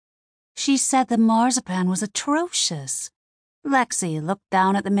She said the marzipan was atrocious. Lexi looked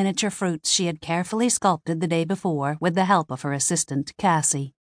down at the miniature fruits she had carefully sculpted the day before with the help of her assistant,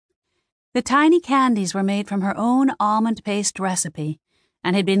 Cassie. The tiny candies were made from her own almond paste recipe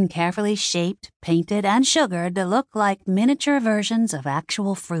and had been carefully shaped, painted, and sugared to look like miniature versions of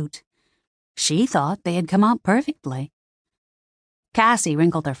actual fruit. She thought they had come out perfectly. Cassie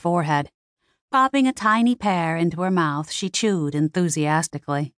wrinkled her forehead. Popping a tiny pear into her mouth, she chewed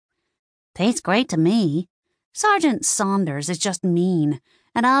enthusiastically. "Tastes great to me. Sergeant Saunders is just mean,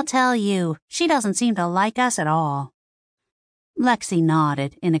 and I'll tell you, she doesn't seem to like us at all." Lexi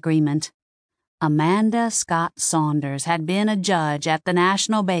nodded in agreement. Amanda Scott Saunders had been a judge at the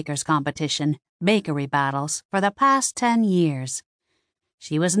National Bakers Competition, Bakery Battles, for the past 10 years.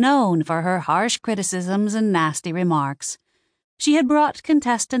 She was known for her harsh criticisms and nasty remarks. She had brought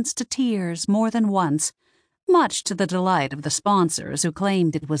contestants to tears more than once, much to the delight of the sponsors who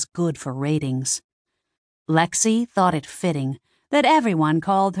claimed it was good for ratings. Lexi thought it fitting that everyone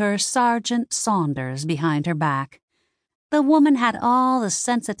called her Sergeant Saunders behind her back. The woman had all the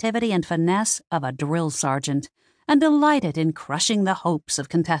sensitivity and finesse of a drill sergeant and delighted in crushing the hopes of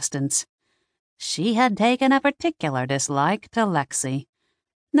contestants. She had taken a particular dislike to Lexi.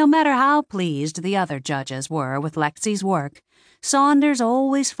 No matter how pleased the other judges were with Lexi's work, Saunders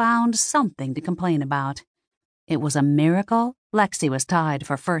always found something to complain about. It was a miracle Lexi was tied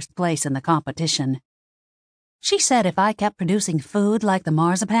for first place in the competition. She said if I kept producing food like the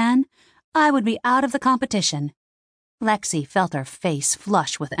marzipan, I would be out of the competition. Lexi felt her face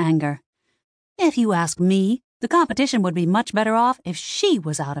flush with anger. If you ask me, the competition would be much better off if she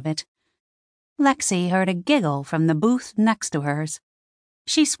was out of it. Lexi heard a giggle from the booth next to hers.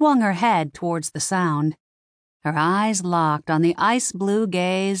 She swung her head towards the sound. Her eyes locked on the ice-blue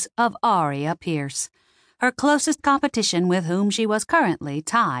gaze of Aria Pierce, her closest competition with whom she was currently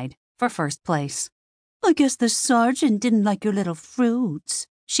tied for first place. "I guess the sergeant didn't like your little fruits,"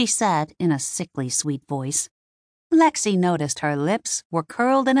 she said in a sickly sweet voice. Lexi noticed her lips were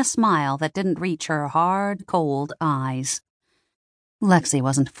curled in a smile that didn't reach her hard, cold eyes. Lexi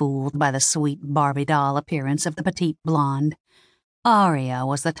wasn't fooled by the sweet Barbie doll appearance of the petite blonde. Aria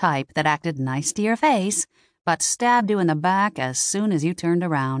was the type that acted nice to your face, but stabbed you in the back as soon as you turned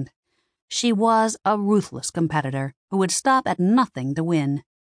around. She was a ruthless competitor who would stop at nothing to win.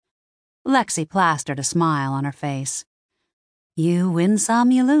 Lexi plastered a smile on her face. "You win some,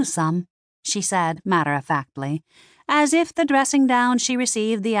 you lose some," she said matter-of-factly, as if the dressing down she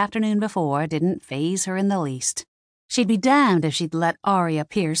received the afternoon before didn't faze her in the least. She'd be damned if she'd let Aria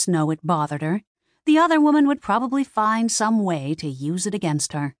Pierce know it bothered her. The other woman would probably find some way to use it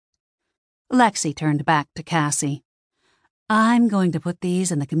against her. Lexi turned back to Cassie. "I'm going to put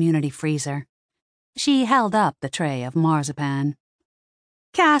these in the community freezer." She held up the tray of marzipan.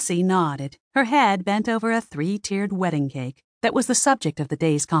 Cassie nodded, her head bent over a 3-tiered wedding cake that was the subject of the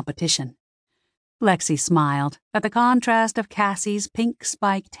day's competition. Lexi smiled at the contrast of Cassie's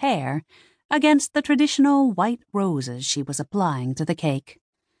pink-spiked hair against the traditional white roses she was applying to the cake.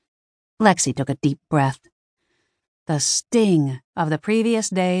 Lexi took a deep breath. The sting of the previous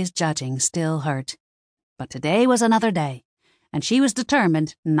day's judging still hurt, but today was another day, and she was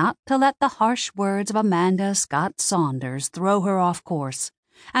determined not to let the harsh words of Amanda Scott Saunders throw her off course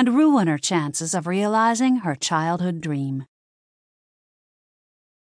and ruin her chances of realizing her childhood dream.